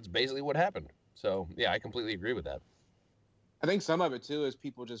 And that's basically what happened. So, yeah, I completely agree with that. I think some of it, too, is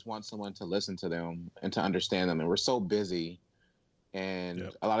people just want someone to listen to them and to understand them. And we're so busy. And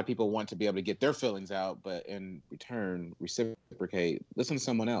Yep. a lot of people want to be able to get their feelings out, but in return, reciprocate, listen to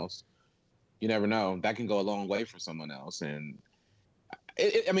someone else. You never know. That can go a long way for someone else. And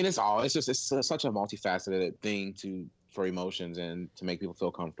I mean, it's such a multifaceted thing for emotions and to make people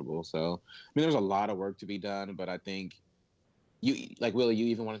feel comfortable. So, I mean, there's a lot of work to be done, but I think like Willie, you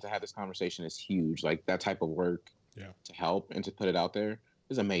even wanted to have this conversation is huge. Like that type of work to help and to put it out there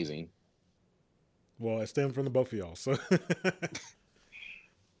is amazing. Well, it stemmed from the both of y'all, so.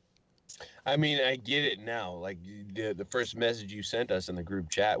 I mean, I get it now. Like the first message you sent us in the group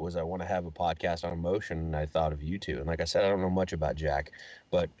chat was, I want to have a podcast on emotion, and I thought of you two. And like I said, I don't know much about Jack,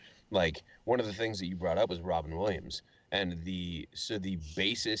 but like one of the things that you brought up was Robin Williams, and the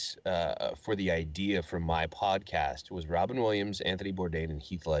basis for the idea for my podcast was Robin Williams, Anthony Bourdain, and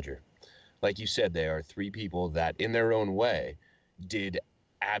Heath Ledger. Like you said, they are three people that, in their own way, did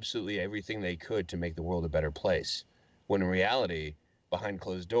absolutely everything they could to make the world a better place. When in reality, behind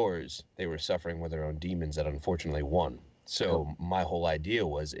closed doors, they were suffering with their own demons that unfortunately won. So my whole idea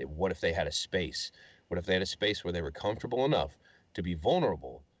was, what if they had a space? What if they had a space where they were comfortable enough to be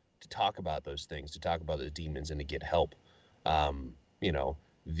vulnerable, to talk about those things, to talk about those demons, and to get help? You know,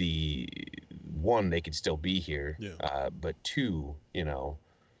 the one, they could still be here, but two, you know,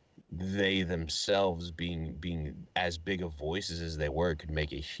 they themselves being as big of voices as they were could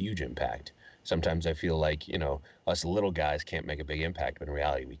make a huge impact. Sometimes I feel like, you know, us little guys can't make a big impact, but in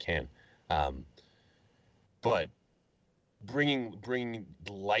reality we can. But bringing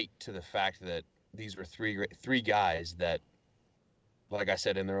light to the fact that these were three guys that, like I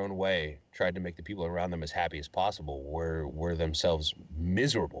said, in their own way, tried to make the people around them as happy as possible, were themselves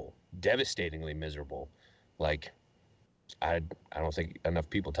miserable, devastatingly miserable. Like, I don't think enough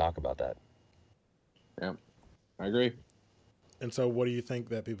people talk about that. Yeah, I agree. And so what do you think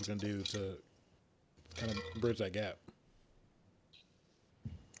that people can do to kind of bridge that gap?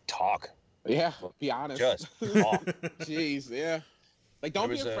 Talk. Yeah, be honest. Just talk. Jeez, yeah. Like, don't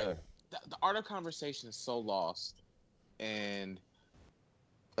be afraid. The art of conversation is so lost, and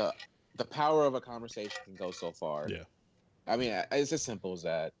the power of a conversation can go so far. Yeah. I mean, it's as simple as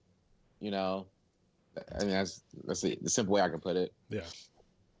that. You know, I mean, that's the simple way I can put it. Yeah.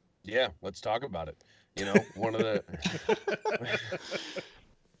 Yeah, let's talk about it. You know, one of the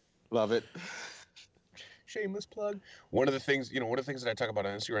Love it. shameless plug. One of the things that I talk about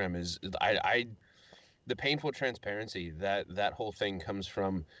on Instagram is the painful transparency that whole thing comes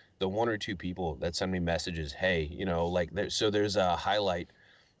from the one or two people that send me messages. Hey, there's a highlight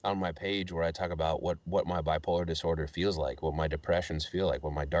on my page where I talk about what my bipolar disorder feels like, what my depressions feel like,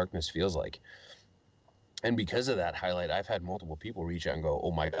 what my darkness feels like. And because of that highlight, I've had multiple people reach out and go,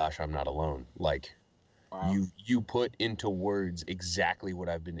 "Oh my gosh, I'm not alone." Like, Wow. you put into words exactly what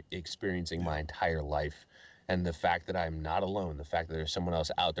I've been experiencing my entire life. And the fact that I'm not alone, the fact that there's someone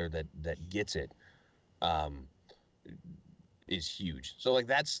else out there that gets it, is huge. So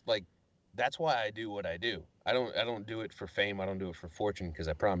that's why I do what I do. I don't do it for fame. I don't do it for fortune, because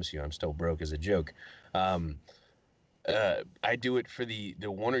I promise you I'm still broke as a joke. I do it for the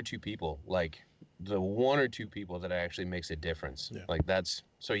one or two people, the one or two people that actually makes a difference. Yeah.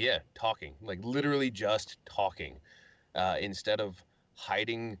 Talking, literally just talking, instead of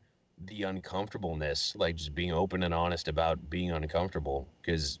hiding the uncomfortableness, just being open and honest about being uncomfortable.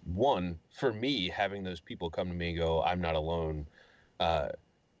 Because one, for me, having those people come to me and go, "I'm not alone,"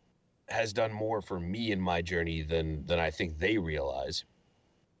 has done more for me in my journey than I think they realize.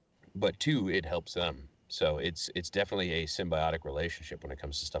 But two, it helps them. So it's definitely a symbiotic relationship when it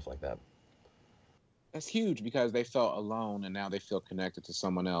comes to stuff like that. That's huge, because they felt alone and now they feel connected to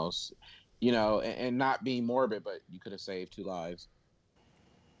someone else, and not being morbid, but you could have saved 2 lives.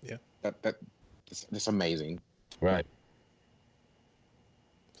 Yeah. That's amazing. Right.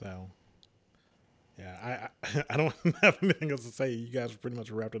 So, yeah, I don't have anything else to say. You guys pretty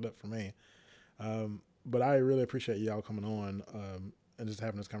much wrapped it up for me. But I really appreciate y'all coming on and just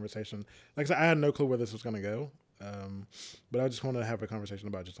having this conversation. Like I said, I had no clue where this was going to go. But I just want to have a conversation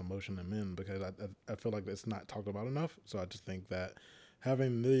about just emotion in men, because I feel like it's not talked about enough. So I just think that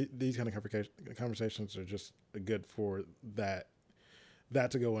having these kind of conversations are just good for that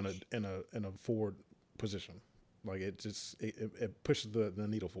to go in a forward position. Like it pushes the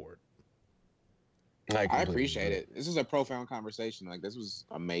needle forward. I appreciate it. This is a profound conversation. This was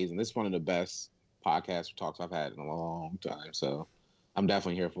amazing. This is one of the best podcast talks I've had in a long time. So I'm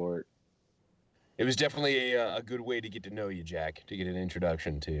definitely here for it. It was definitely a good way to get to know you, Jack, to get an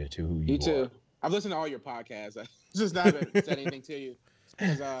introduction to who you are. Me too. I've listened to all your podcasts. I just haven't said anything to you,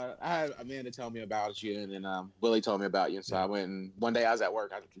 because I had Amanda tell me about you, and then Willie told me about you. And so I went, and one day I was at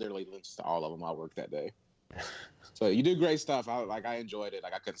work. I literally listened to all of them while I worked that day. So you do great stuff. I enjoyed it.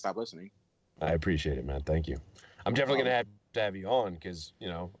 I couldn't stop listening. I appreciate it, man. Thank you. I'm definitely going to have you on, because,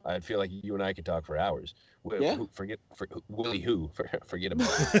 I feel like you and I could talk for hours. Yeah. Willie who? Forget about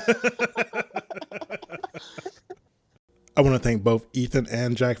it. I want to thank both Ethan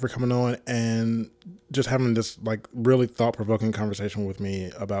and Jack for coming on and just having this really thought-provoking conversation with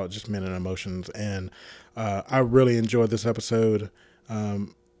me about just men and emotions. And I really enjoyed this episode,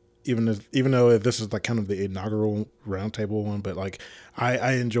 even though this is kind of the inaugural roundtable one. But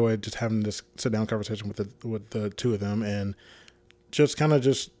I enjoyed just having this sit-down conversation with the two of them, and just kind of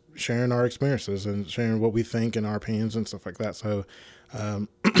just sharing our experiences and sharing what we think and our opinions and stuff like that. So,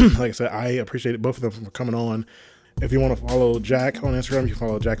 like I said, I appreciate both of them for coming on. If you want to follow Jack on Instagram, you can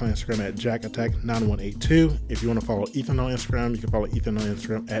follow Jack on Instagram at JackAttack9182. If you want to follow Ethan on Instagram, you can follow Ethan on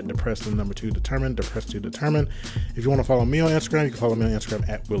Instagram at depressed2determined, depressed2determined. If you want to follow me on Instagram, you can follow me on Instagram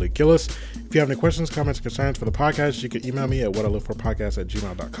at Willie Gillis. If you have any questions, comments, or concerns for the podcast, you can email me at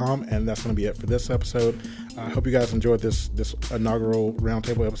whatiliveforpodcast@gmail.com. And that's going to be it for this episode. I hope you guys enjoyed this inaugural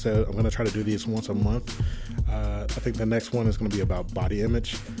roundtable episode. I'm going to try to do these once a month. I think the next one is going to be about body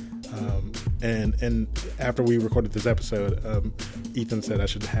image. And after we recorded this episode, Ethan said I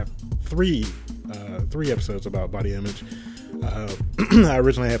should have three episodes about body image. I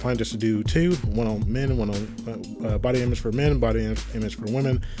originally had planned just to do 2, one on men, one on body image for men, body image for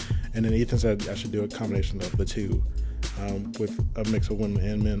women, and then Ethan said I should do a combination of the two, with a mix of women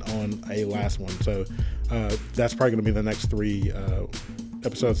and men on a last one. So that's probably going to be the next 3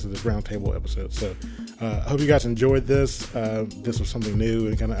 episodes of this roundtable episode. So I hope you guys enjoyed this. This was something new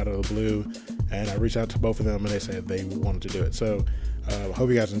and kind of out of the blue, and I reached out to both of them and they said they wanted to do it. So I hope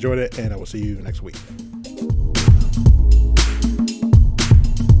you guys enjoyed it, and I will see you next week.